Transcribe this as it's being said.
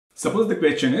Suppose the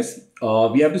question is,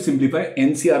 we have to simplify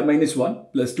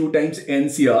nCr-1 plus 2 times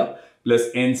nCr plus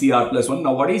nCr plus 1.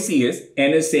 Now what I see is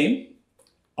n is same,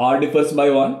 r differs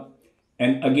by 1,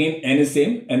 and again n is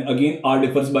same, and again r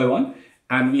differs by 1,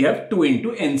 and we have 2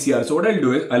 into nCr. So what I'll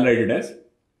do is, I'll write it as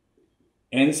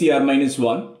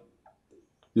nCr-1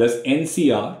 plus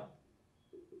nCr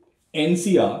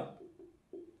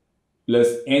plus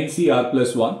nCr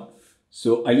plus 1.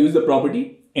 So I'll use the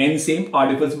property n same,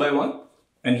 r differs by 1.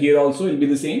 And here also it will be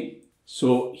the same.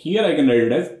 So here I can write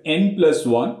it as n plus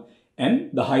 1 and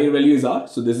the higher value is r.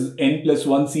 So this is n plus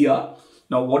 1 Cr.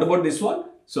 Now what about this one?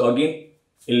 So again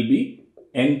it will be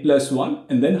n plus 1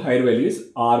 and then higher value is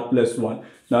r plus 1.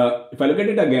 Now if I look at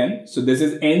it again, so this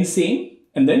is n same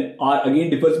and then r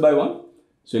again differs by 1.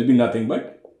 So it will be nothing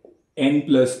but n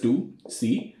plus 2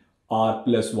 C r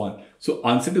plus 1. So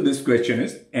answer to this question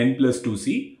is n plus 2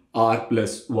 C r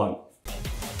plus 1.